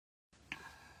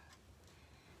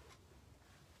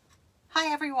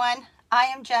Hi everyone, I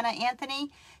am Jenna Anthony.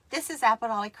 This is Apple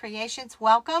Dolly Creations.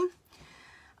 Welcome.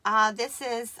 This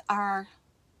is the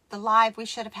live we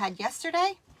should have had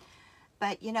yesterday.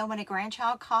 But you know, when a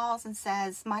grandchild calls and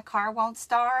says, my car won't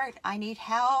start, I need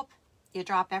help, you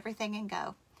drop everything and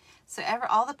go. So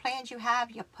all the plans you have,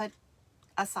 you put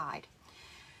aside.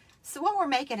 So what we're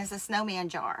making is a snowman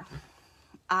jar.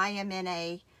 I am in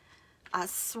a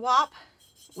swap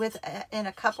in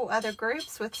a couple other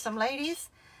groups with some ladies.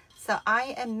 So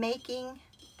I am making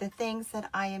the things that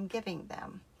I am giving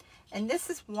them. And this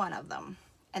is one of them.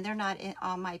 And they're not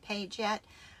on my page yet.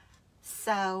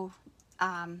 So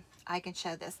I can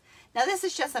show this. Now this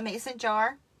is just a mason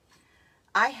jar.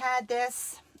 I had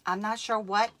this, I'm not sure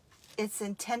what its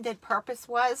intended purpose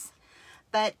was.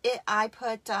 But I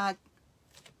put,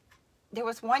 there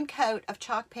was one coat of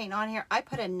chalk paint on here. I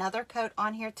put another coat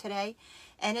on here today.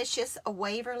 And it's just a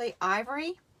Waverly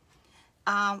Ivory.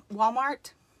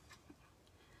 Walmart.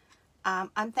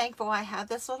 I'm thankful I have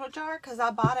this little jar because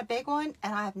I bought a big one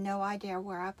and I have no idea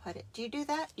where I put it. Do you do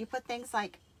that? You put things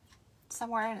like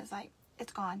somewhere and it's like,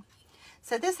 it's gone.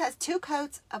 So this has 2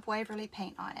 coats of Waverly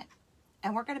paint on it.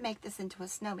 And we're going to make this into a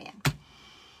snowman.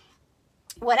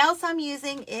 What else I'm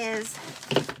using is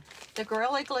the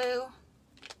Gorilla Glue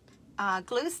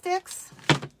glue sticks,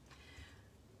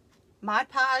 Mod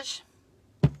Podge,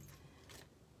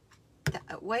 the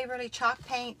Waverly chalk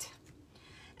paint.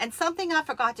 And something I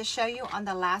forgot to show you on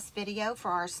the last video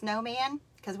for our snowman,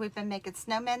 because we've been making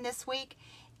snowmen this week,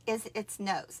 is its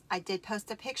nose. I did post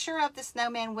a picture of the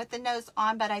snowman with the nose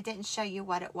on, but I didn't show you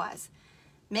what it was.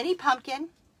 Mini pumpkin.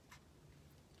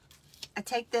 I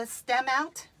take this stem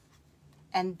out,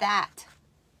 and that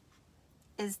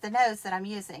is the nose that I'm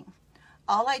using.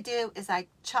 All I do is I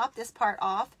chop this part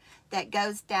off that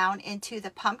goes down into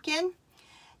the pumpkin,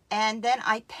 and then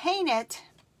I paint it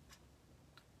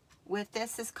with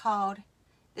this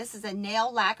is a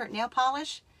nail lacquered nail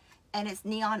polish, and it's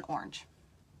neon orange.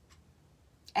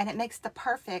 And it makes the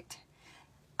perfect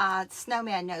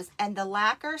snowman nose. And the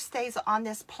lacquer stays on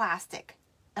this plastic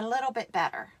a little bit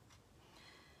better.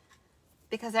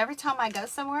 Because every time I go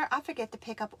somewhere, I forget to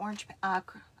pick up orange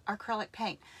acrylic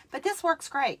paint. But this works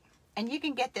great. And you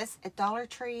can get this at Dollar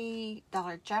Tree,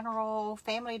 Dollar General,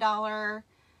 Family Dollar.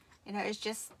 You know, it's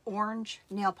just orange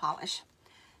nail polish.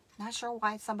 Not sure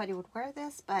why somebody would wear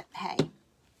this, but hey,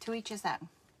 to each his own.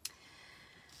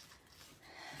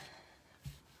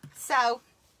 So,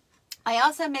 I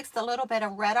also mixed a little bit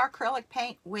of red acrylic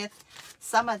paint with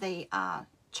some of the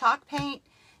chalk paint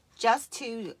just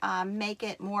to make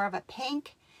it more of a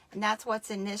pink, and that's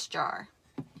what's in this jar.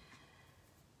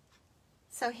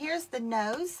 So here's the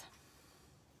nose.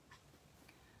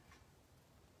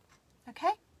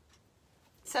 Okay,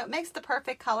 so it makes the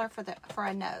perfect color for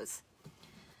a nose.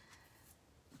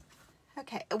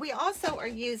 Okay, we also are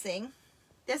using,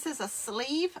 this is a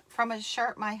sleeve from a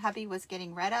shirt my hubby was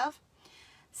getting rid of.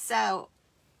 So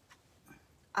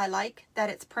I like that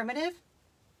it's primitive.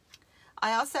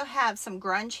 I also have some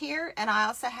grunge here, and I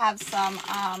also have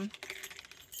some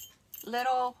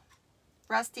little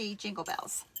rusty jingle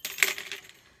bells.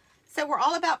 So we're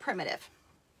all about primitive.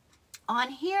 On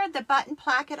here, the button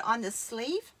placket on the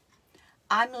sleeve,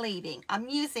 I'm leaving. I'm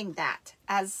using that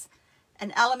as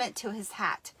an element to his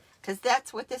hat, because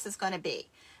that's what this is going to be.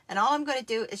 And all I'm going to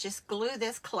do is just glue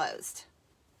this closed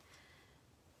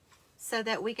so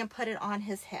that we can put it on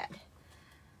his head.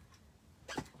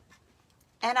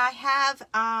 And I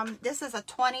have, this is a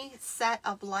 20 set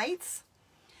of lights.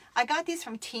 I got these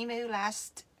from Temu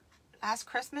last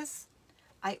Christmas.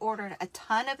 I ordered a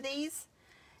ton of these.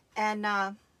 And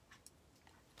I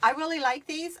really like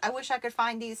these. I wish I could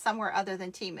find these somewhere other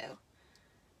than Temu,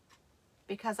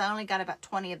 because I only got about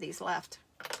 20 of these left.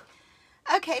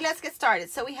 Okay, let's get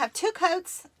started. So we have 2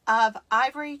 coats of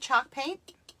ivory chalk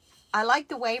paint. I like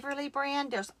the Waverly brand.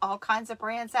 There's all kinds of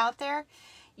brands out there.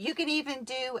 You can even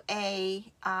do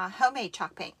a homemade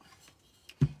chalk paint.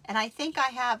 And I think I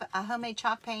have a homemade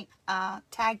chalk paint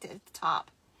tagged at the top.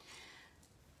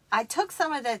 I took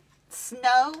some of the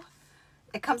snow.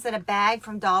 It comes in a bag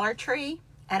from Dollar Tree.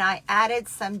 And I added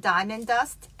some diamond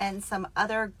dust and some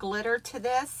other glitter to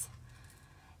this.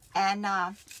 And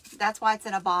that's why it's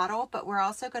in a bottle. But we're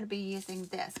also going to be using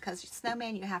this, because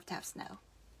snowman, you have to have snow.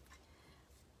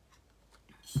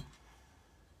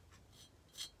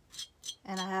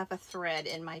 And I have a thread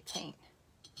in my paint.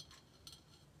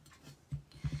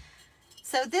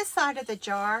 So this side of the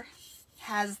jar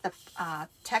has the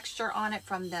texture on it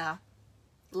from the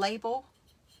label.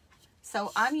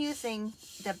 So I'm using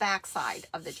the back side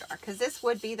of the jar, because this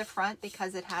would be the front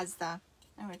because it has the,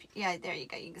 yeah, there you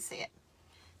go, you can see it.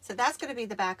 So that's going to be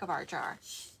the back of our jar.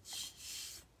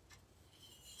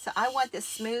 So I want this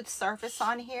smooth surface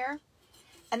on here.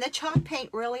 And the chalk paint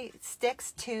really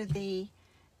sticks to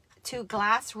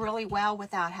glass really well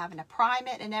without having to prime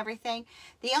it and everything.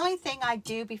 The only thing I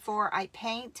do before I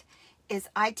paint is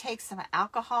I take some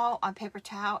alcohol on paper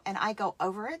towel and I go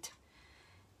over it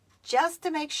just to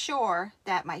make sure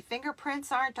that my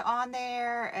fingerprints aren't on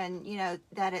there and, you know,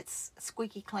 that it's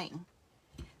squeaky clean.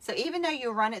 So even though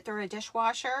you run it through a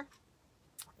dishwasher,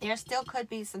 there still could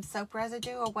be some soap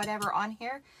residue or whatever on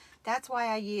here. That's why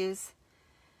I use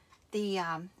the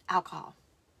alcohol,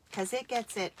 because it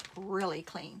gets it really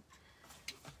clean.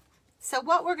 So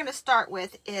what we're going to start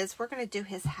with is we're going to do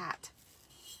his hat.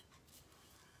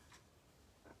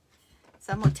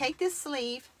 So I'm going to take this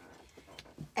sleeve,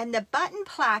 and the button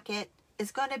placket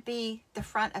is going to be the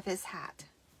front of his hat.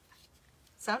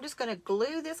 So I'm just going to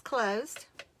glue this closed.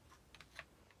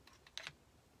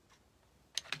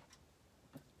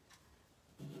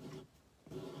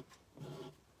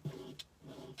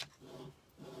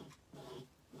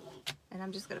 And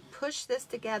I'm just going to push this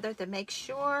together to make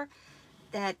sure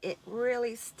that it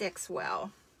really sticks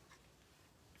well.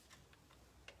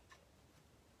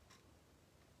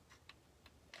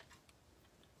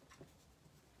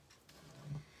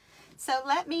 So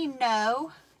let me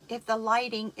know if the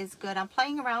lighting is good. I'm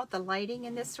playing around with the lighting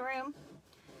in this room.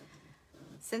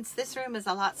 Since this room is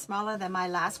a lot smaller than my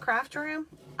last craft room,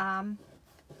 I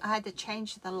had to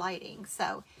change the lighting.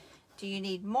 So do you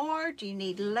need more? Do you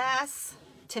need less?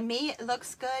 To me, it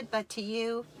looks good, but to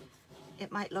you,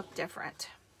 it might look different.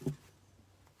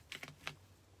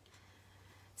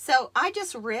 So I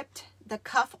just ripped the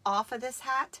cuff off of this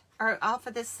hat, or off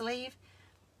of this sleeve.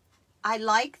 I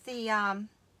like the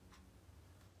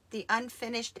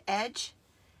unfinished edge.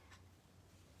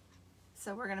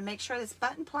 So we're going to make sure this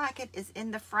button placket is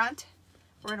in the front.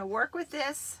 We're going to work with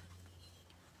this.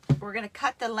 We're going to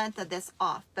cut the length of this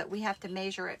off, but we have to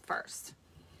measure it first.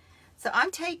 So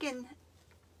I'm taking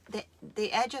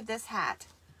the edge of this hat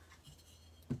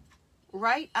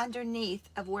right underneath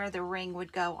of where the ring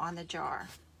would go on the jar.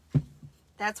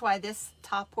 That's why this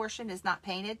top portion is not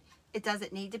painted. It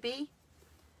doesn't need to be.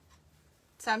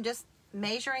 So I'm just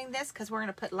measuring this because we're going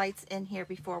to put lights in here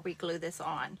before we glue this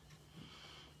on.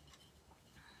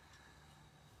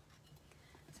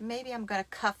 So maybe I'm going to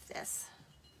cuff this.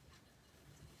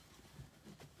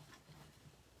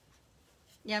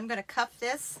 Yeah, I'm going to cuff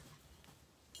this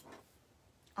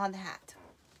on the hat.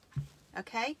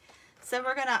 Okay, so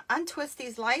we're going to untwist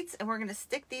these lights and we're going to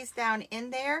stick these down in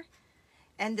there,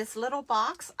 and this little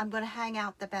box I'm going to hang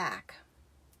out the back.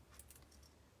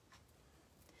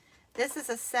 This is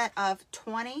a set of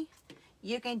 20.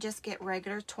 You can just get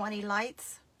regular 20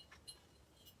 lights.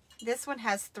 This one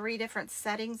has 3 different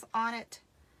settings on it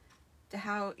to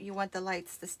how you want the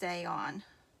lights to stay on.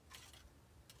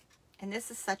 And this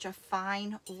is such a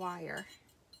fine wire.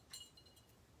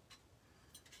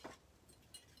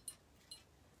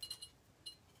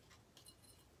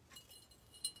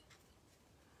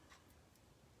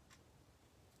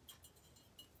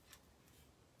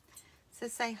 So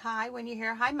say hi when you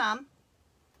hear, "Hi, Mom."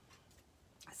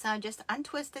 So I just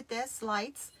untwisted this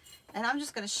lights, and I'm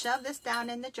just going to shove this down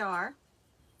in the jar.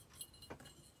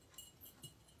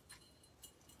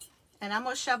 And I'm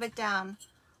going to shove it down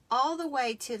all the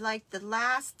way to like the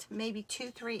last maybe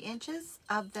 2-3 inches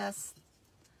of this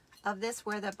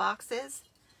where the box is,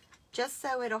 just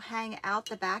so it'll hang out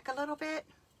the back a little bit.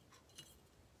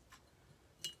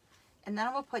 And then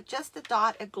I'm going to put just a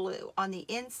dot of glue on the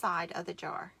inside of the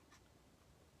jar.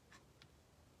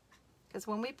 Because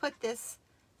when we put this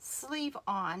sleeve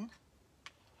on,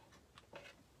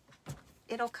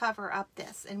 it'll cover up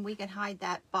this and we can hide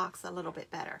that box a little bit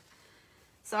better.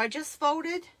 So I just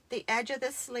folded the edge of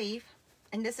this sleeve,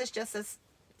 and this is just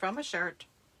from a shirt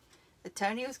that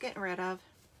Tony was getting rid of,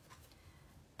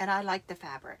 and I like the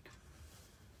fabric.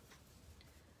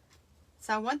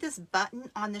 So I want this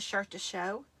button on the shirt to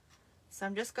show, so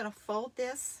I'm just going to fold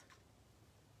this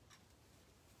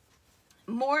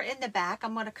more in the back.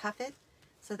 I'm going to cuff it,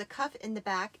 so the cuff in the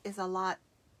back is a lot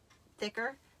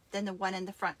thicker than the one in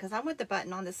the front, because I want the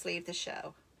button on the sleeve to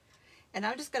show. And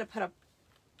I'm just going to put a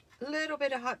little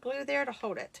bit of hot glue there to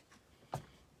hold it,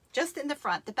 just in the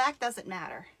front. The back doesn't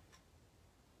matter.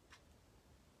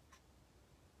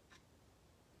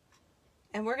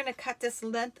 And we're going to cut this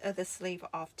length of the sleeve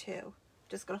off too.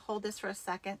 Just going to hold this for a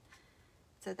second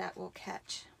so that will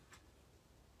catch.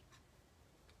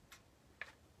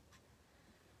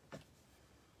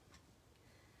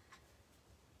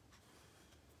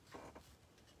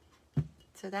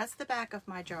 So that's the back of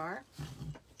my jar.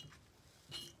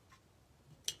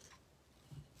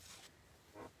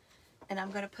 And I'm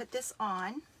going to put this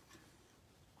on.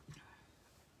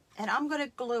 And I'm going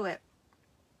to glue it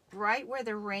right where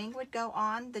the ring would go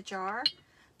on the jar,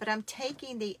 but I'm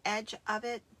taking the edge of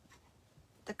it,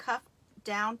 the cuff,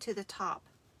 down to the top.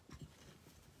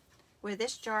 Where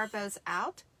this jar bows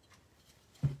out,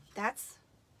 that's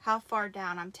how far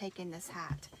down I'm taking this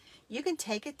hat. You can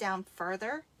take it down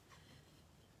further,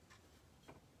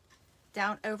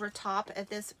 down over top of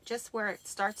this, just where it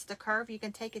starts to curve. You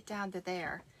can take it down to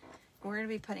there. We're going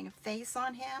to be putting a face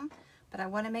on him, but I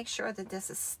want to make sure that this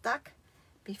is stuck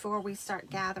before we start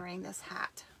gathering this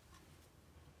hat.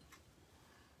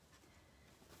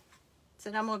 So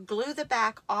then I'm going to glue the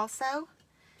back also,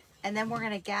 and then we're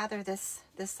going to gather the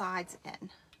sides in.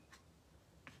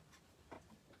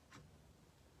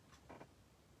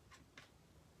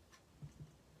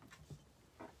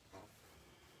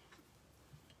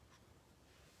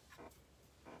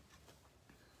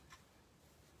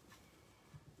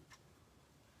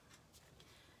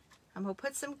 I'm going to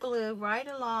put some glue right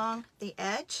along the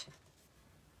edge,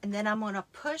 and then I'm going to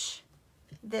push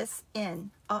this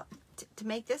in. To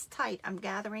make this tight, I'm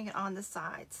gathering it on the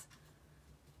sides,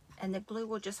 and the glue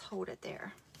will just hold it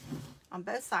there. On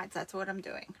both sides, that's what I'm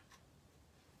doing.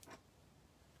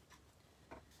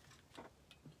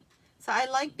 So I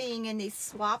like being in these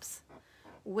swaps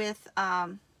with,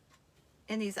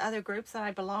 in these other groups that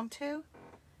I belong to.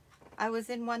 I was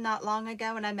in one not long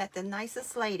ago, and I met the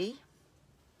nicest lady.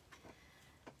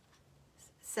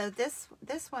 So this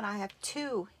one I have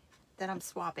two that I'm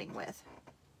swapping with.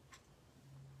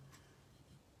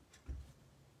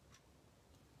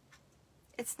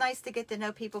 It's nice to get to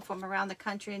know people from around the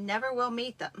country, and never will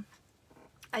meet them,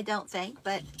 I don't think,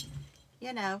 but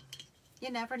you know, you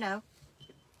never know.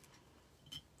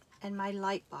 And my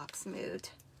light box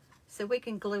moved, so we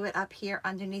can glue it up here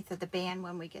underneath of the band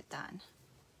when we get done.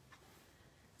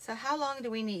 So how long do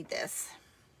we need this?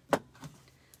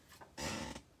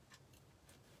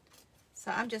 So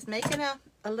I'm just making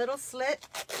a little slit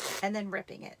and then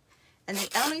ripping it. And the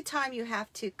only time you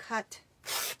have to cut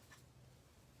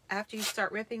after you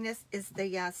start ripping this is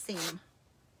the seam.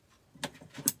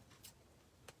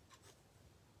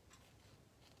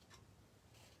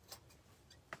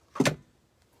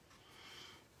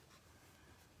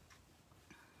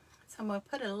 So I'm going to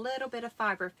put a little bit of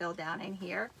fiber fill down in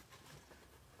here.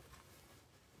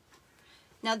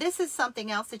 Now this is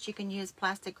something else that you can use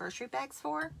plastic grocery bags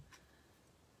for.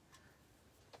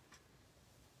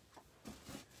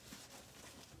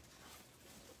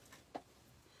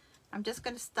 I'm just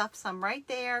going to stuff some right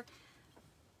there,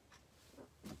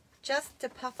 just to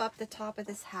puff up the top of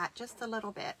this hat just a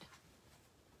little bit.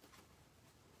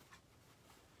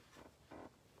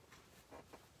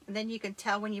 And then you can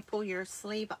tell when you pull your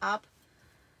sleeve up.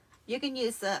 You can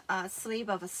use the sleeve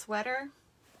of a sweater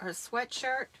or a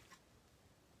sweatshirt.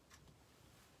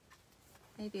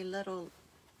 Maybe a little,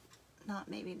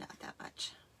 maybe not that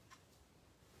much.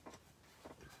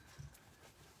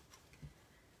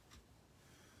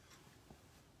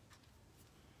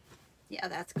 Yeah,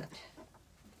 that's good.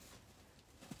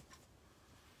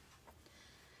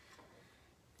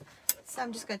 So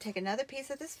I'm just going to take another piece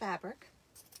of this fabric.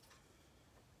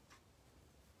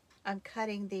 I'm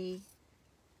cutting the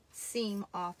seam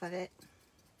off of it.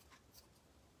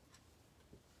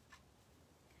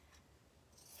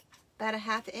 About a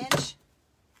 ½ inch,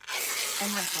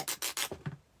 and rip it.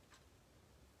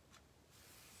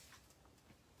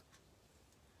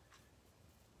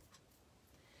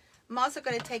 I'm also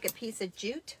going to take a piece of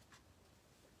jute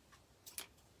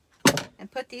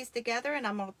and put these together, and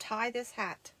I'm going to tie this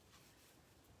hat.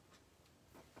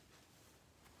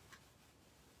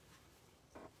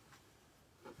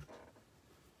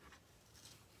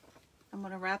 I'm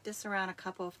going to wrap this around a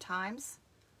couple of times,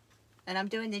 and I'm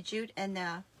doing the jute and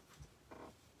the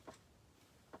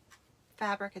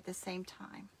fabric at the same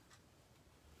time.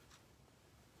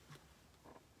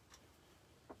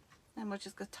 And we're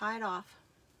just going to tie it off.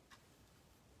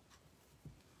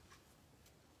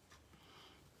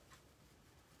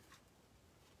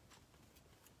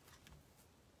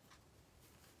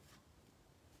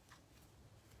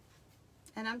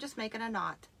 And I'm just making a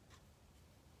knot.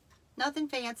 Nothing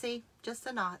fancy, just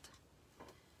a knot.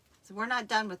 So we're not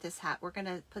done with this hat. We're going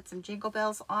to put some jingle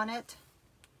bells on it.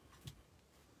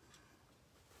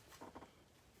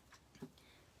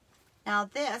 Now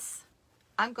this,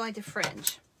 I'm going to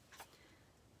fringe.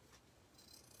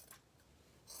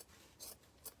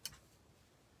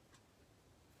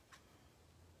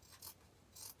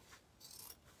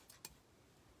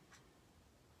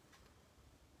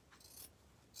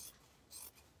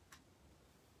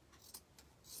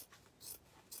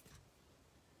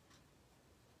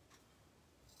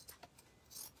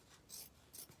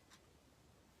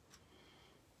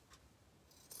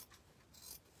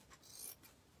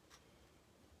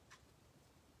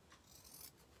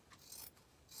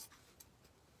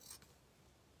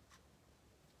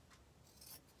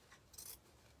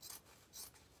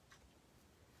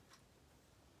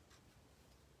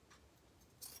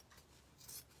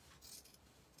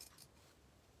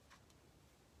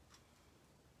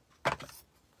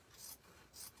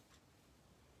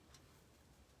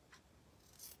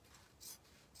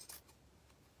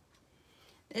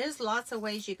 There's lots of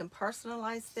ways you can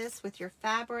personalize this with your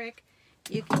fabric.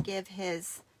 You can give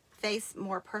his face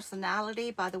more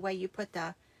personality by the way you put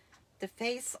the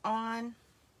face on.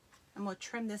 I'm going to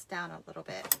trim this down a little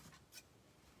bit.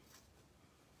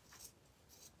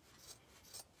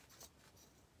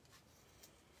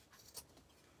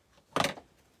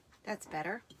 That's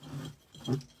better.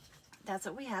 That's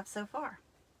what we have so far.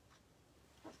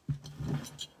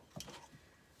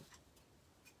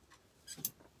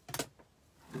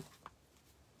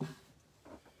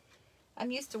 I'm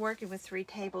used to working with 3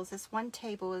 tables. This one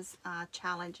table is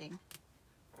challenging.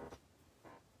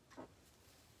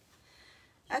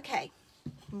 Okay,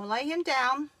 I'm going to lay him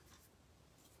down,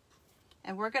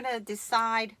 and we're going to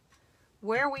decide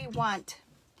where we want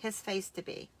his face to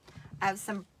be. I have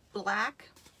some black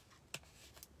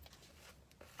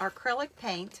acrylic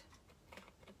paint.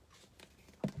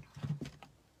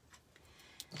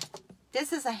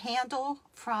 This is a handle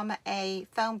from a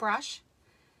foam brush,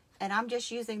 and I'm just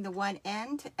using the one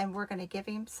end, and we're going to give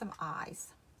him some eyes.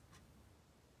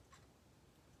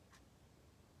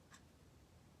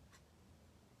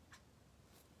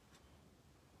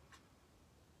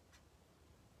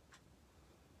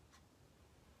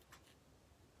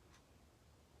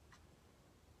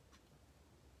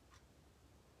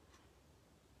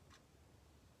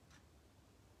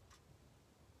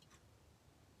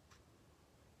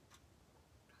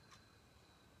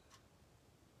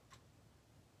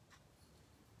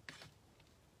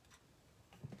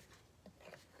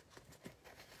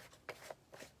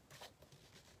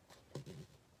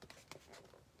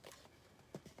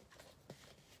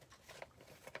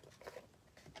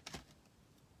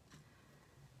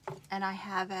 And I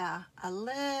have a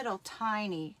little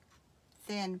tiny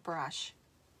thin brush.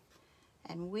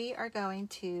 And we are going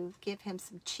to give him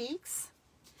some cheeks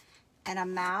and a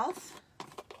mouth.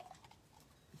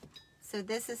 So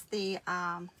this is the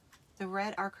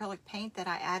red acrylic paint that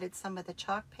I added some of the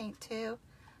chalk paint to.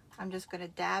 I'm just going to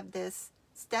dab this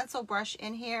stencil brush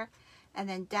in here and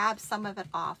then dab some of it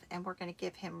off. And we're going to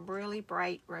give him really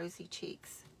bright rosy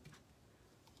cheeks.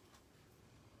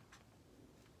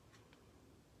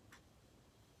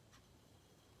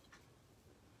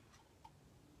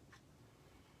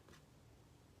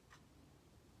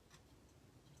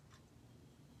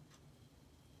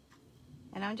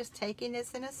 And I'm just taking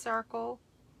this in a circle.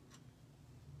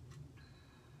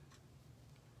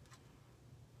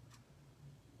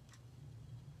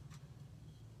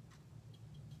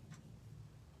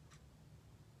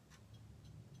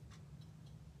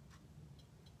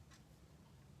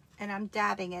 And I'm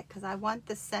dabbing it because I want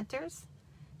the centers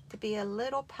to be a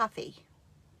little puffy.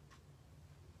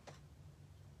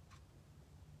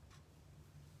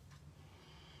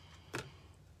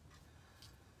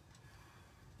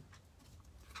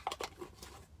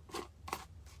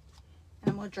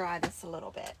 And we'll dry this a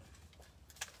little bit.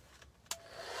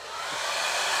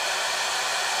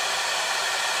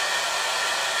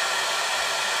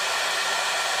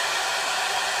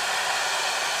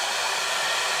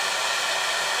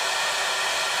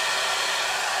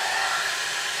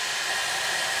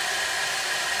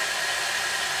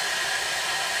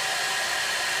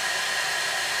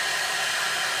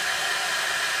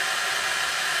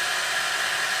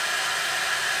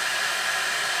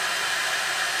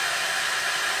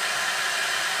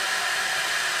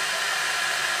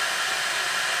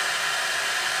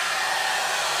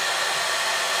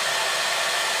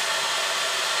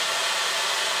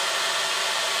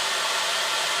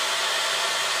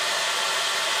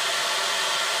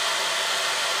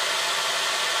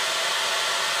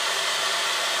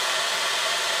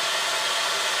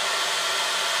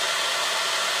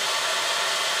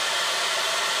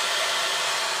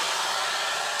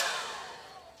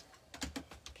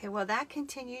 Okay, well that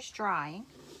continues drying.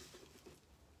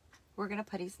 We're going to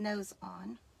put his nose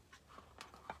on.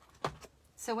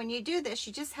 So when you do this,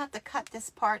 you just have to cut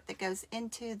this part that goes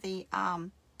into the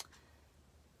foam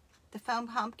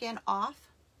pumpkin off.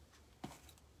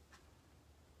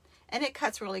 And it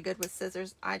cuts really good with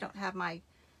scissors. I don't have my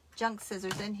junk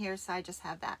scissors in here, so I just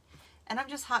have that. And I'm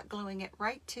just hot gluing it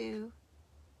right to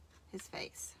his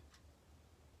face.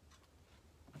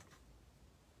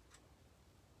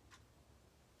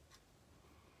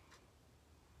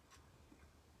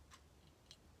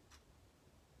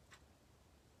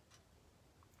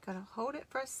 Gonna hold it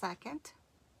for a second.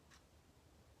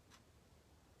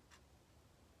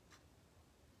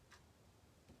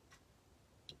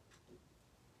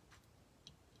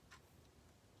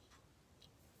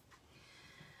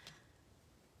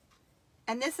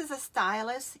 And this is a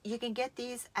stylus. You can get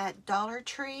these at Dollar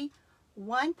Tree.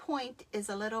 One point is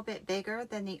a little bit bigger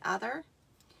than the other.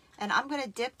 And I'm going to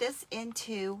dip this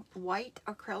into white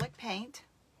acrylic paint.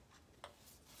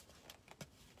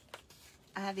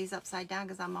 I have these upside down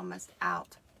because I'm almost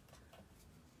out.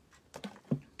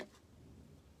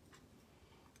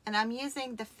 And I'm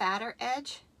using the fatter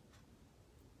edge.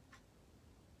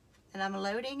 And I'm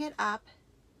loading it up.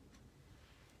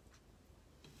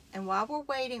 And while we're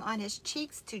waiting on his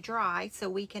cheeks to dry so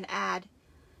we can add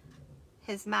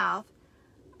his mouth,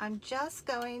 I'm just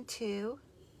going to,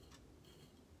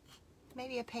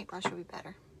 maybe a paintbrush would be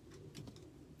better.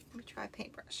 Let me try a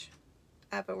paintbrush.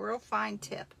 I have a real fine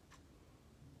tip.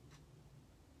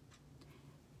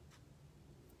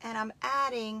 And I'm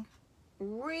adding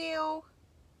real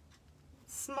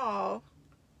small,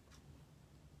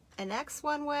 an X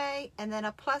one way and then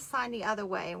a plus sign the other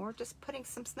way. And we're just putting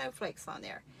some snowflakes on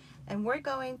there. And we're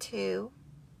going to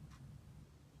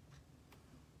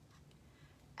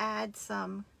add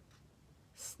some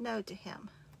snow to him.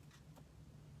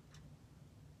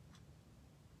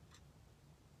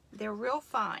 They're real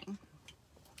fine,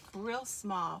 real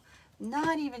small.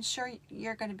 Not even sure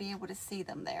you're going to be able to see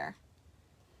them there.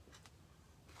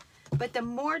 But the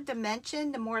more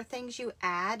dimension, the more things you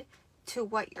add to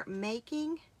what you're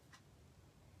making,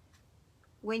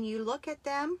 when you look at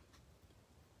them,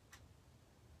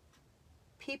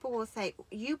 people will say,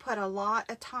 you put a lot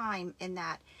of time in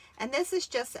that. And this is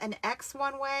just an X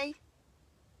one way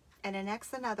and an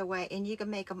X another way, and you can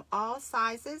make them all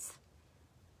sizes.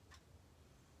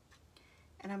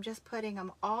 And I'm just putting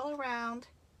them all around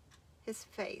his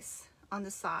face on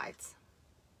the sides.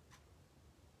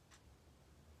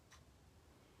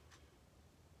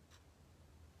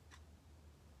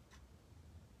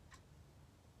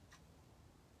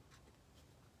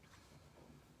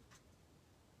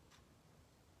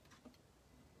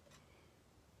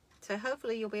 So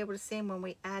hopefully you'll be able to see them when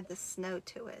we add the snow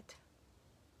to it.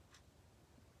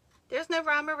 There's no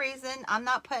rhyme or reason. I'm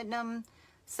not putting them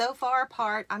so far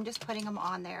apart. I'm just putting them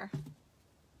on there.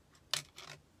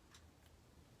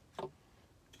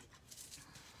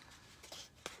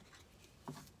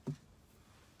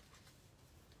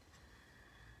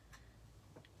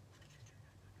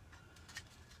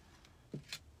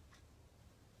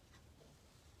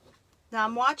 Now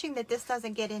I'm watching that this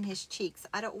doesn't get in his cheeks.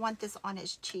 I don't want this on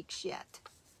his cheeks yet.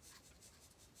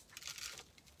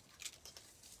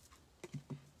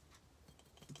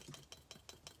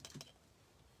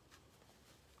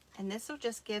 And this will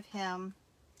just give him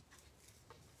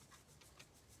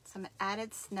some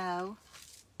added snow.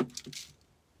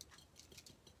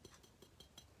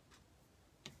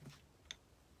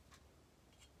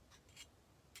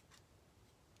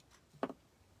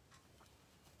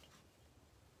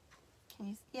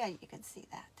 Yeah, you can see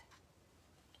that.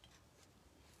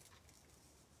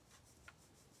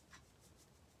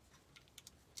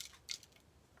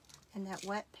 And that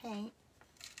wet paint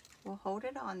will hold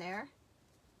it on there.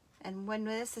 And when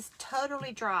this is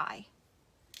totally dry,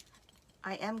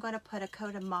 I am going to put a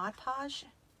coat of Mod Podge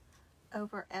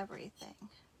over everything.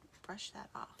 Brush that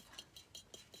off.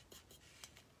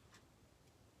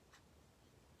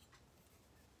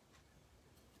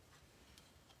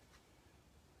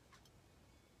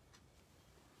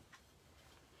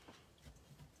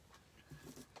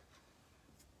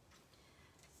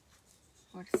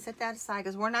 We're going to set that aside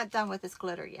because we're not done with this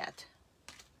glitter yet.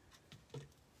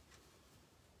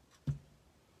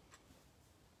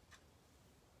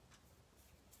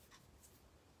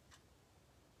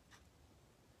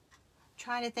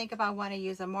 Trying to think if I want to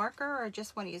use a marker or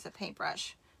just want to use a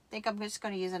paintbrush. I think I'm just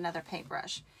going to use another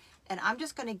paintbrush. And I'm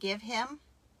just going to give him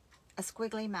a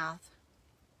squiggly mouth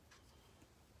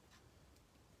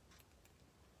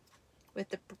with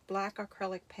the black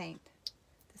acrylic paint.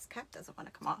 This cap doesn't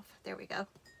want to come off. There we go.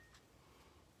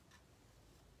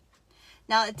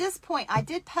 Now at this point, I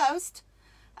did post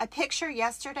a picture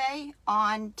yesterday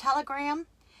on Telegram.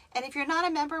 And if you're not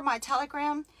a member of my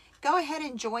Telegram, go ahead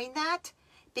and join that,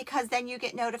 because then you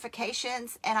get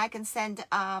notifications and I can send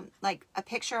like a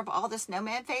picture of all the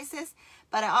snowman faces.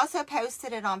 But I also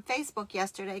posted it on Facebook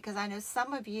yesterday because I know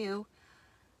some of you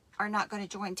are not going to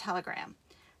join Telegram.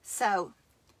 So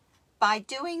by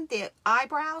doing the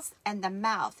eyebrows and the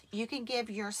mouth, you can give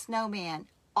your snowman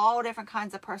all different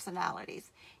kinds of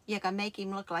personalities. You can make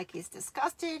him look like he's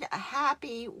disgusted,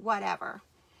 happy, whatever.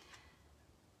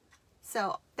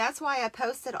 So that's why I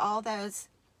posted all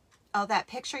that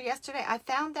picture yesterday. I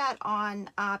found that on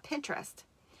Pinterest.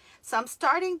 So I'm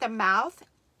starting the mouth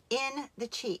in the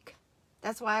cheek.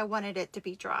 That's why I wanted it to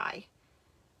be dry.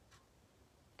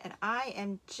 And I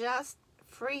am just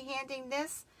freehanding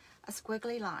this a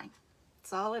squiggly line.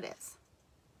 That's all it is.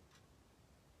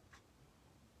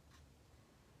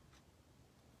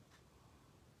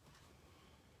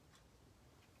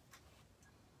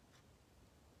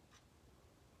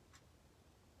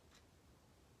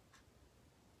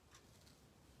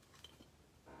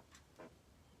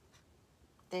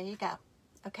 There you go.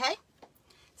 Okay?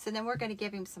 So then we're going to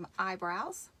give him some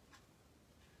eyebrows.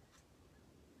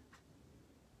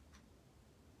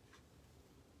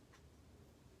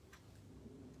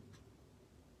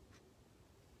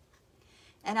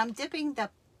 And I'm dipping the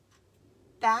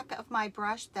back of my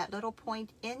brush, that little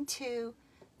point, into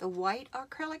the white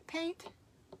acrylic paint.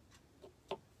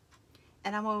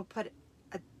 And I'm going to put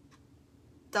a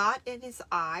dot in his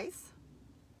eyes.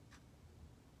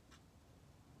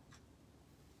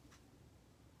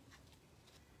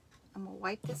 I'm going to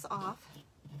wipe this off,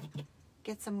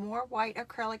 get some more white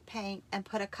acrylic paint, and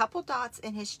put a couple dots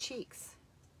in his cheeks.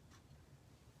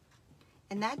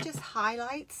 And that just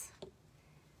highlights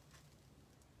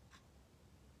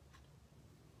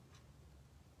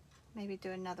maybe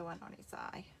do another one on his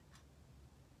eye,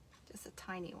 just a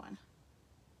tiny one.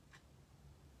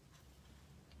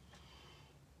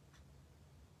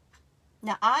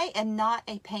 Now, I am not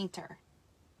a painter.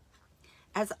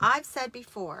 As I've said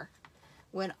before,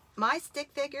 when my stick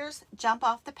figures jump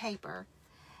off the paper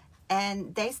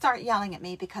and they start yelling at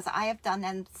me because I have done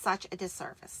them such a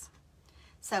disservice.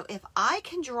 So if I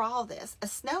can draw this, a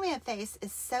snowman face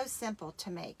is so simple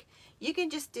to make. You can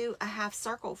just do a half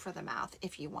circle for the mouth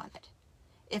if you want it.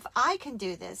 If I can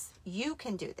do this, you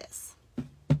can do this.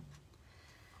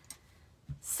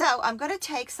 So I'm going to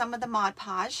take some of the Mod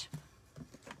Podge.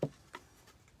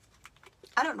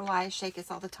 I don't know why I shake this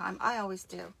all the time. I always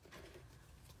do.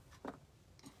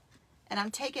 And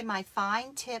I'm taking my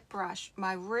fine tip brush,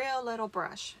 my real little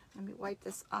brush. Let me wipe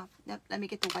this off. Nope, let me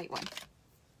get the white one.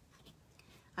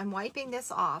 I'm wiping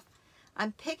this off.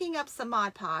 I'm picking up some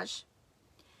Mod Podge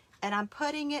and I'm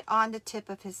putting it on the tip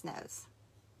of his nose.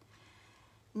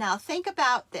 Now think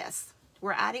about this.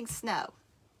 We're adding snow.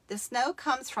 The snow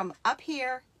comes from up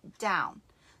here down.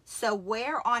 So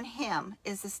where on him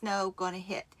is the snow going to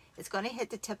hit? It's going to hit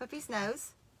the tip of his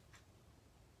nose.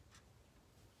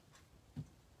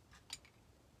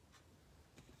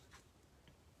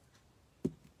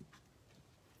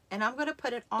 And I'm going to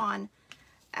put it on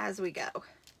as we go.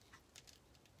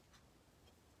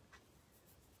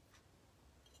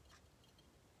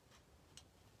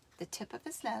 The tip of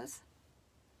his nose,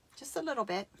 just a little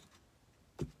bit.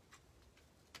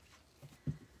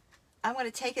 I'm going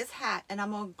to take his hat and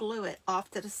I'm going to glue it off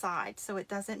to the side so it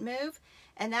doesn't move,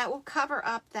 and that will cover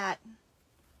up that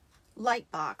light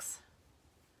box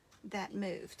that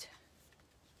moved.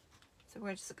 So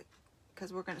we're just,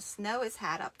 because we're going to snow his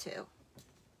hat up too.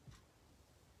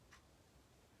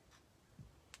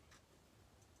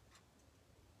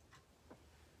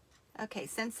 Okay,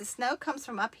 since the snow comes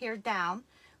from up here down,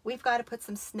 we've got to put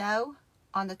some snow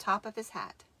on the top of his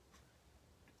hat.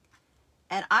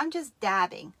 And I'm just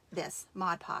dabbing this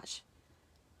Mod Podge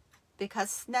because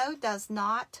snow does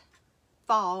not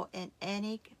fall in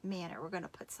any manner. We're going to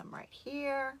put some right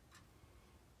here,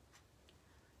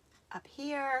 up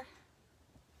here.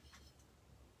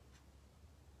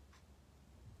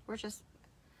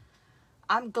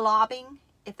 I'm globbing,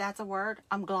 if that's a word,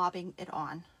 I'm globbing it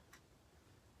on.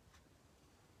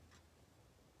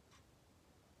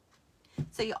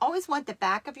 So you always want the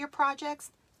back of your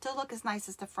projects to look as nice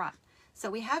as the front. So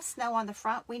we have snow on the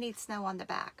front, we need snow on the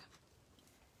back.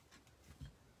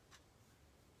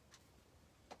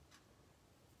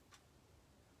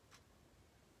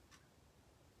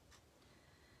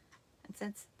 And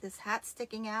since this hat's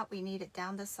sticking out, we need it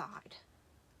down the side.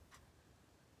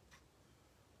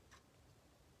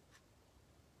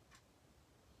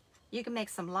 You can make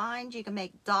some lines, you can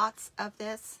make dots of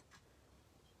this.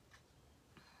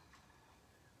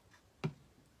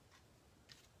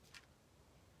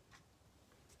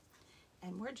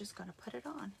 And we're just going to put it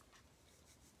on.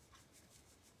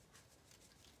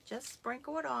 Just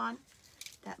sprinkle it on.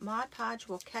 That Mod Podge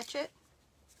will catch it.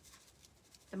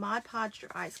 The Mod Podge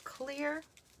dries clear,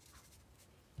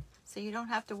 so you don't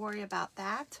have to worry about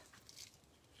that.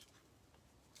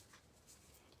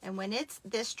 And when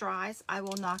this dries, I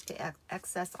will knock the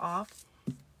excess off.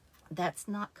 That's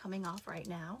not coming off right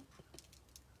now.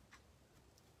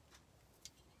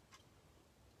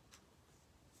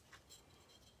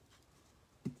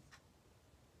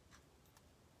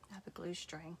 I have a glue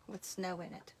string with snow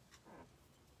in it.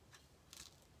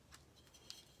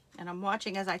 And I'm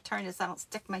watching as I turn this, I don't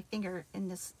stick my finger in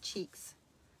this cheeks.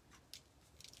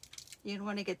 You don't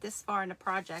want to get this far in the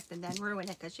project and then ruin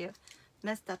it because you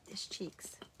messed up this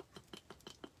cheeks.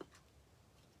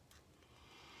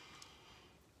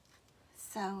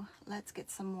 So let's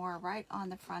get some more right on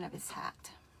the front of his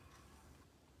hat.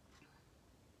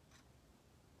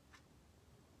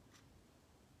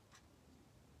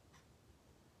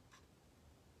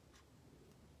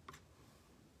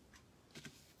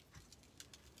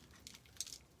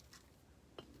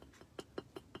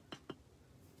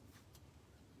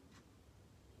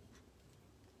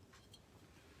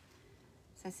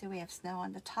 So see, we have snow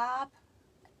on the top,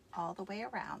 all the way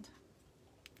around.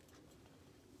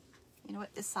 You know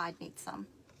what, this side needs some.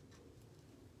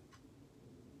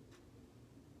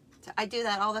 So I do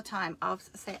that all the time. I'll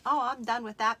say, oh, I'm done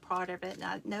with that part of it.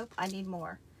 No, nope, I need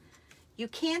more. You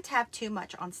can't have too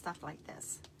much on stuff like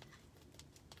this.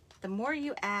 The more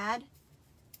you add,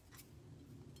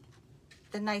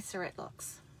 the nicer it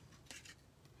looks.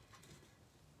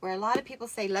 Where a lot of people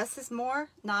say less is more,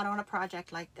 not on a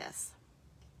project like this.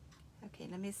 Okay,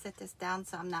 let me set this down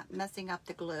so I'm not messing up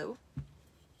the glue.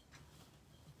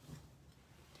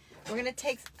 We're going to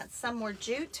take some more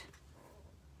jute.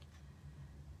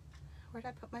 Where did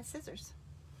I put my scissors?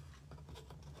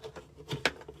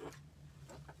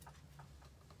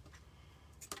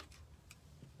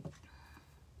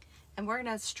 And we're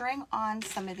going to string on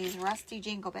some of these rusty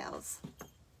jingle bells.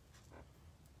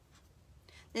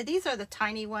 Now these are the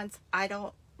tiny ones. I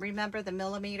don't remember the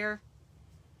millimeter,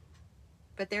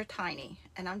 but they're tiny.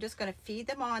 And I'm just going to feed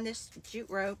them on this jute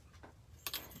rope.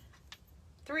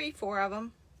 3, 4 of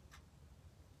them.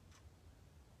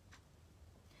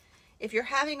 If you're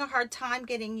having a hard time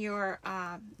getting your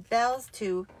bells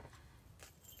to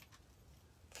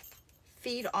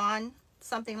feed on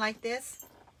something like this,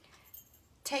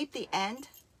 tape the end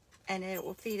and it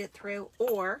will feed it through,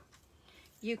 or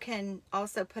you can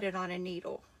also put it on a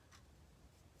needle.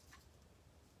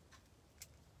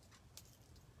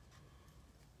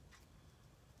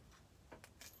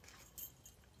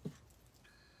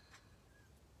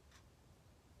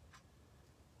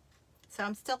 So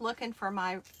I'm still looking for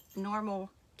my normal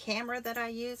camera that I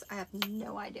use. I have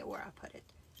no idea where I put it.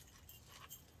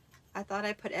 I thought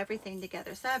I put everything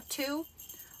together. So I have 2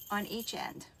 on each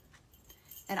end.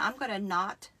 And I'm going to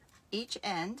knot each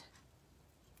end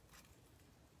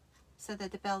so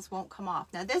that the bells won't come off.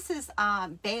 Now this is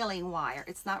baling wire.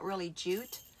 It's not really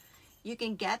jute. You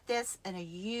can get this in a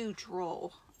huge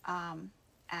roll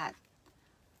at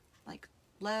like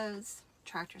Lowe's,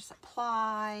 Tractor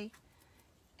Supply,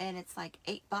 and it's like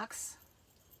 $8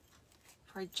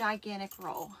 for a gigantic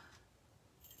roll.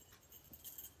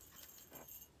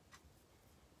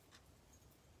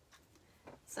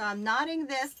 So I'm knotting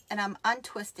this and I'm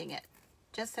untwisting it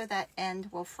just so that end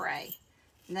will fray.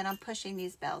 And then I'm pushing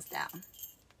these bells down.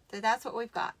 So that's what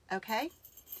we've got, okay?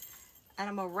 And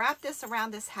I'm gonna wrap this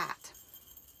around this hat.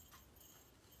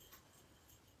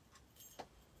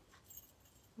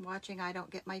 I'm watching I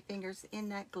don't get my fingers in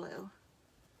that glue.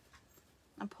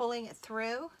 I'm pulling it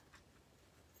through.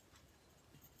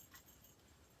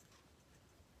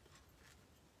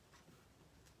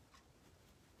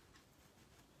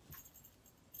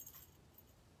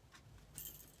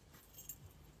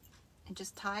 And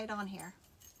just tie it on here.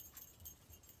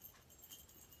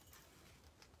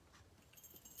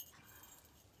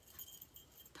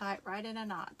 Tie it right in a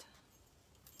knot.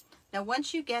 Now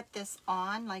once you get this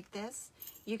on like this,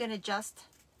 you can adjust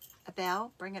a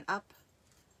bell, bring it up.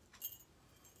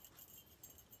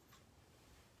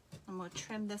 I'm going to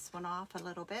trim this one off a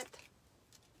little bit.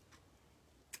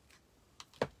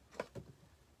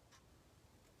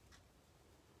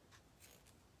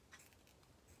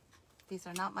 These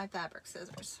are not my fabric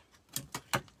scissors.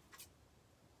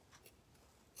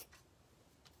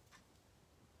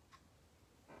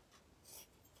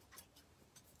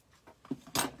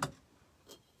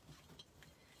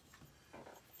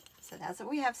 So that's what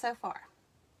we have so far.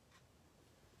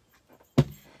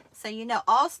 So you know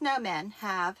all snowmen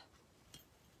have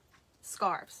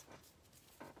scarves.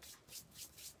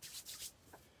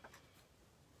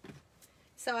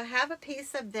 So I have a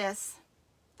piece of this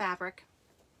fabric.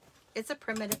 It's a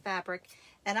primitive fabric,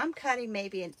 and I'm cutting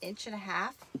maybe 1.5 inches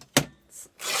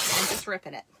and just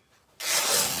ripping it.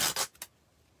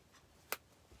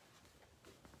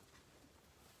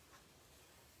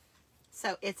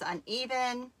 So it's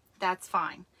uneven, that's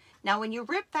fine. Now when you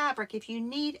rip fabric, if you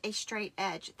need a straight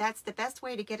edge, that's the best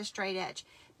way to get a straight edge.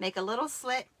 Make a little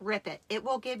slit, rip it. It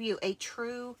will give you a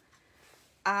true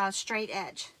straight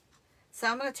edge. So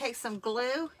I'm going to take some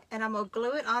glue and I'm going to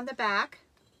glue it on the back.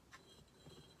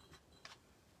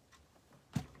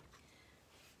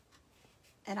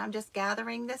 And I'm just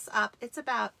gathering this up. It's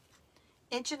about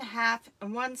 1.5 inches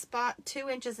in one spot, 2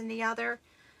 inches in the other.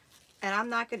 And I'm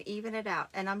not going to even it out.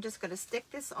 And I'm just going to stick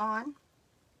this on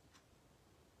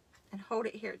and hold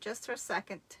it here just for a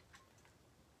second.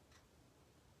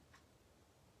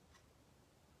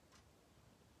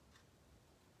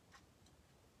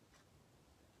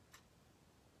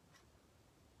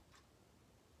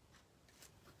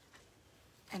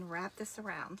 And wrap this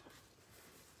around.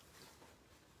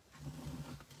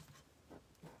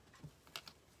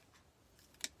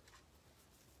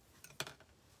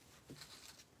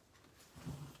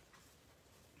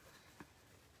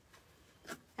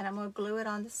 And I'm going to glue it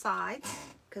on the sides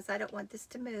because I don't want this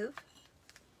to move.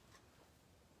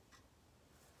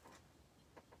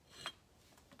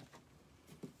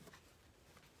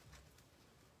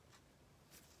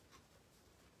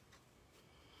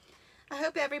 I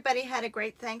hope everybody had a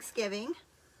great Thanksgiving.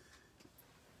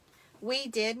 We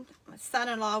did. My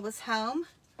son-in-law was home,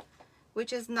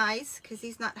 which is nice because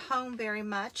he's not home very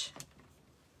much.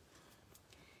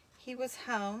 He was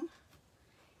home.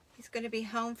 He's going to be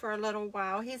home for a little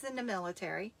while. He's in the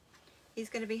military.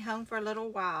 He's going to be home for a little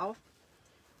while,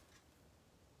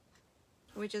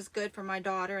 which is good for my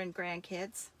daughter and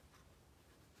grandkids.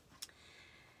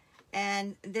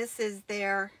 And this is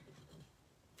their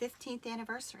 15th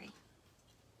anniversary.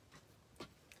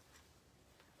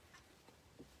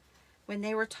 When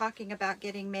they were talking about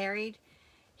getting married,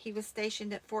 he was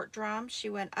stationed at Fort Drum. She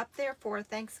went up there for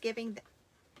Thanksgiving,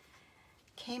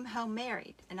 came home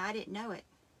married, and I didn't know it.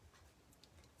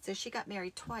 So she got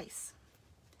married twice.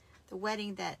 The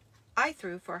wedding that I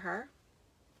threw for her,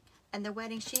 and the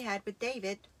wedding she had with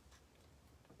David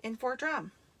in Fort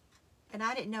Drum. And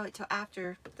I didn't know it till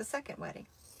after the second wedding.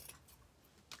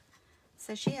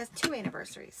 So she has 2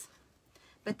 anniversaries.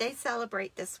 But they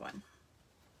celebrate this one.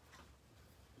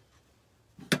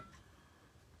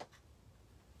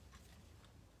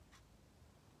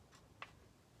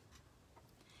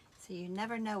 So you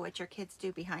never know what your kids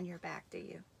do behind your back, do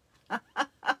you?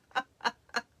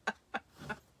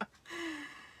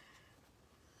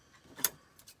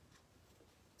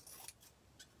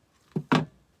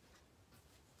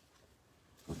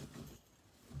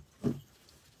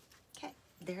 Okay,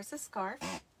 there's a scarf.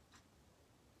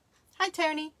 Hi,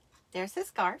 Tony. There's the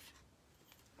scarf.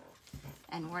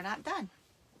 And we're not done.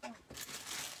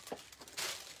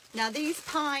 Now these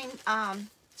pine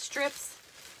strips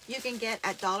you can get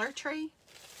at Dollar Tree.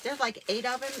 There's like 8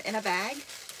 of them in a bag.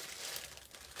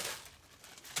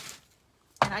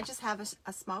 And I just have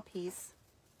a small piece.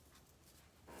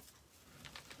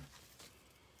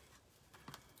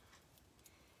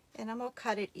 And I'm going to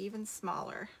cut it even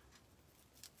smaller.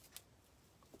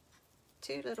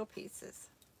 2 little pieces.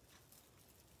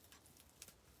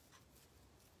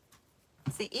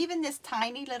 See, even this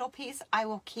tiny little piece I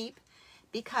will keep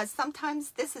because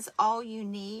sometimes this is all you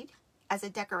need as a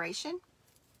decoration.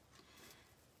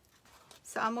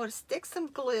 So I'm going to stick some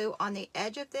glue on the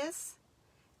edge of this,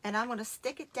 and I'm going to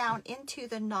stick it down into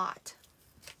the knot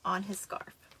on his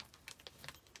scarf.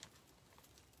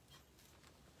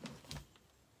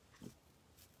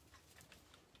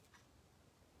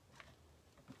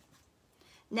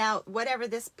 Now, whatever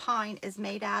this pine is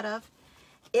made out of,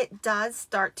 it does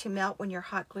start to melt when your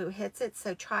hot glue hits it,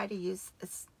 so try to use it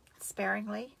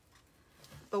sparingly.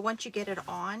 But once you get it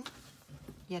on,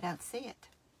 you don't see it.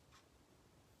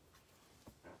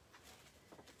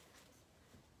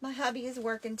 My hubby is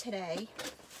working today.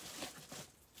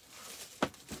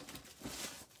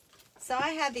 So I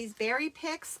have these berry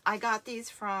picks. I got these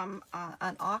from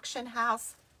an auction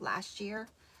house last year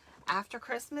after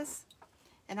Christmas.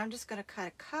 And I'm just going to cut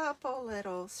a couple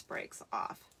little sprigs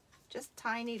off. Just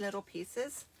tiny little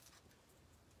pieces.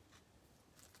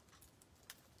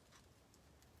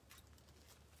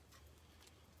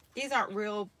 These aren't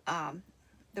real,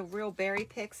 the real berry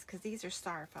picks, because these are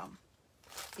styrofoam.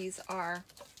 These are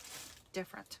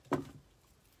different.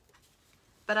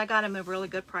 But I got them at a really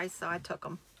good price, so I took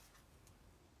them.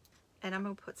 And I'm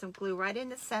going to put some glue right in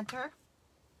the center.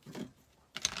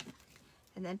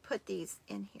 And then put these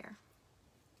in here.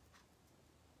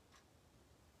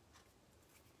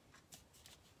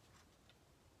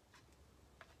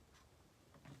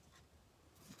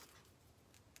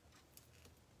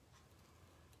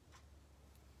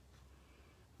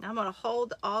 Now I'm going to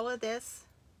hold all of this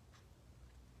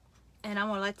and I'm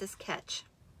going to let this catch.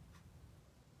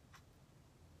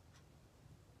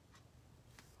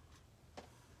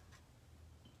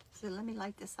 So let me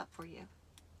light this up for you.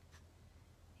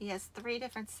 He has 3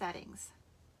 different settings.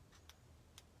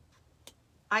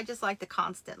 I just like the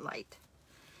constant light.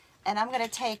 And I'm going to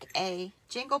take a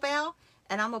jingle bell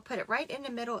and I'm going to put it right in the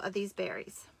middle of these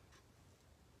berries.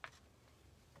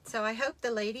 So I hope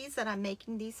the ladies that I'm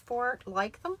making these for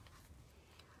like them.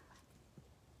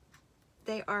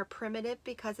 They are primitive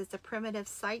because it's a primitive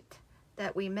site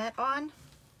that we met on.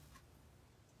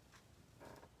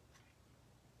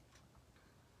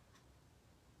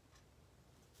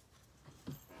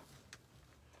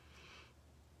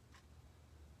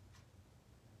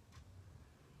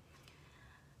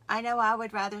 I know I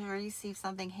would rather receive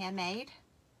something handmade.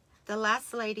 The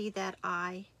last lady that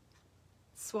I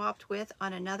swapped with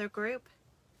on another group,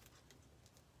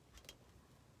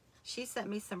 she sent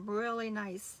me some really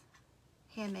nice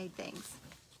handmade things.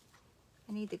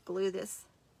 I need to glue this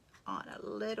on a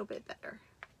little bit better.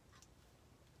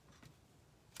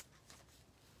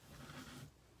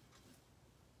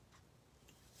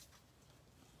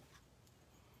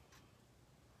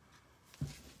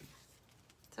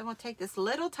 So I'm going to take this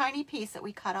little tiny piece that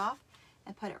we cut off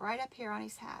and put it right up here on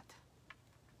his hat.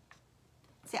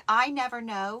 See, I never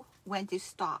know when to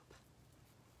stop.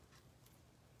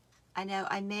 I know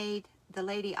I made the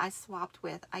lady I swapped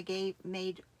with,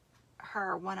 made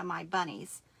her one of my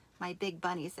bunnies, my big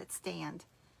bunnies that stand.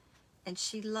 And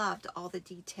she loved all the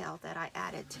detail that I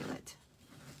added to it.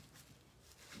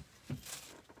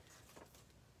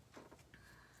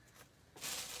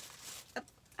 Oh,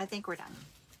 I think we're done.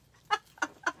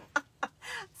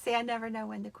 See, I never know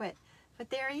when to quit. But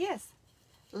there he is.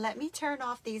 Let me turn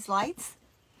off these lights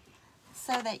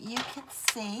so that you can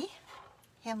see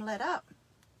him lit up.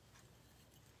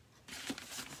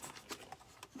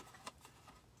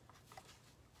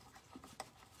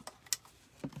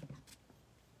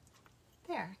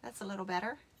 There, that's a little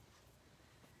better.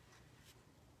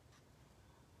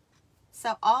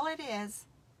 So all it is,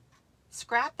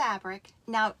 scrap fabric.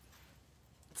 Now,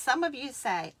 some of you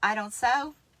say, I don't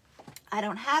sew, I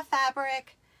don't have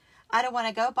fabric, I don't want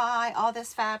to go buy all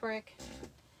this fabric.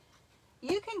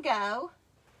 You can go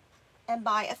and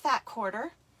buy a fat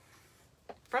quarter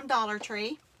from Dollar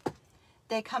Tree.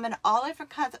 They come in all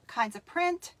different kinds of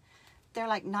print. They're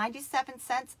like 97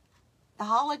 cents. The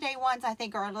holiday ones, I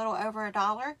think, are a little over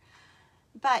 $1.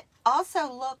 But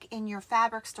also look in your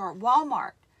fabric store,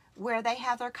 Walmart, where they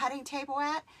have their cutting table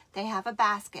at. They have a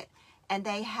basket, and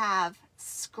they have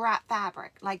scrap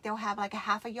fabric. Like they'll have like a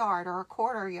 ½ yard or a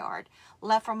 ¼ yard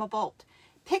left from a bolt.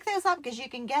 Pick those up because you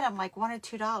can get them like $1 or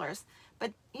 $2.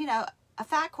 But, you know, a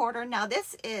fat quarter. Now,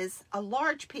 this is a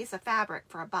large piece of fabric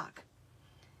for $1.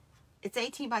 It's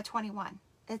 18 by 21.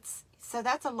 So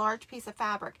that's a large piece of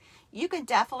fabric. You can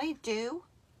definitely do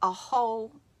a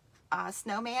whole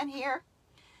snowman here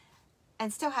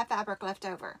and still have fabric left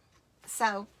over.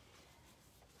 So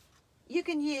you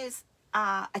can use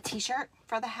a t-shirt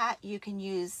for the hat. You can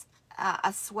use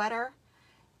a sweater.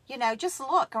 You know, just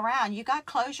look around. You got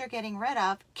clothes you're getting rid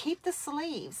of. Keep the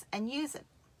sleeves and use it.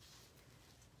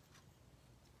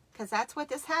 Because that's what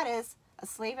this hat is. A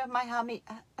sleeve of my hubby.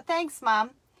 Thanks,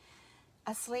 Mom.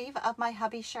 A sleeve of my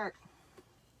hubby shirt.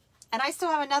 And I still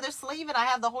have another sleeve, and I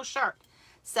have the whole shirt.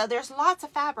 So there's lots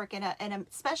of fabric in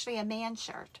especially a man's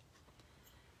shirt.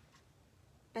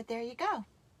 But there you go.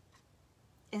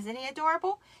 Isn't he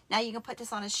adorable? Now you can put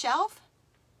this on a shelf,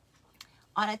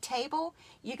 on a table.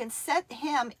 You can set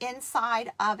him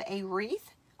inside of a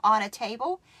wreath on a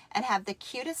table and have the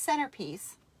cutest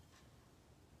centerpiece.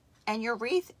 And your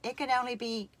wreath, it can only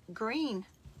be green,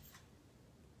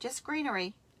 just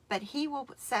greenery, but he will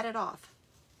set it off.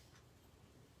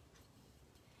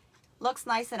 Looks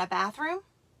nice in a bathroom.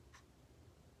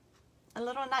 A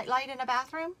little night light in a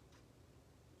bathroom.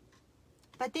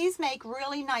 But these make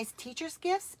really nice teacher's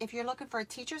gifts. If you're looking for a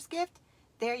teacher's gift,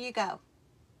 there you go.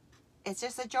 It's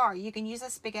just a jar. You can use a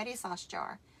spaghetti sauce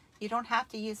jar. You don't have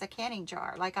to use a canning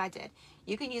jar like I did.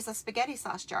 You can use a spaghetti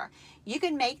sauce jar. You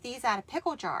can make these out of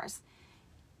pickle jars.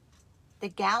 The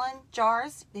gallon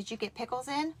jars that you get pickles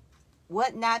in,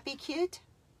 wouldn't that be cute?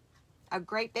 A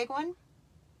great big one.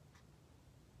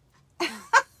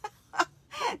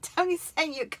 Tony's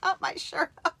saying you cut my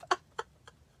shirt up.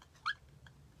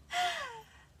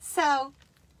 So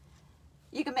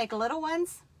you can make little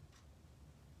ones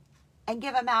and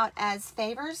give them out as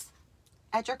favors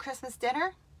at your Christmas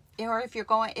dinner. Or if you're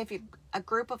a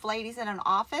group of ladies in an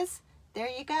office, there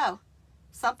you go.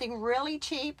 Something really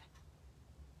cheap.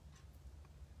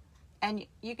 And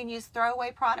you can use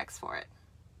throwaway products for it.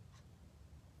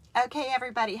 Okay,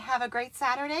 everybody, have a great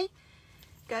Saturday.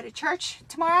 Go to church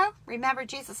tomorrow. Remember,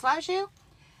 Jesus loves you.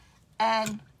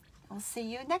 And we'll see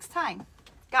you next time.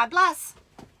 God bless.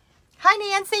 Hi,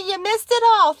 Nancy. You missed it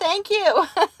all. Thank you.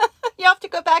 You have to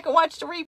go back and watch the replay.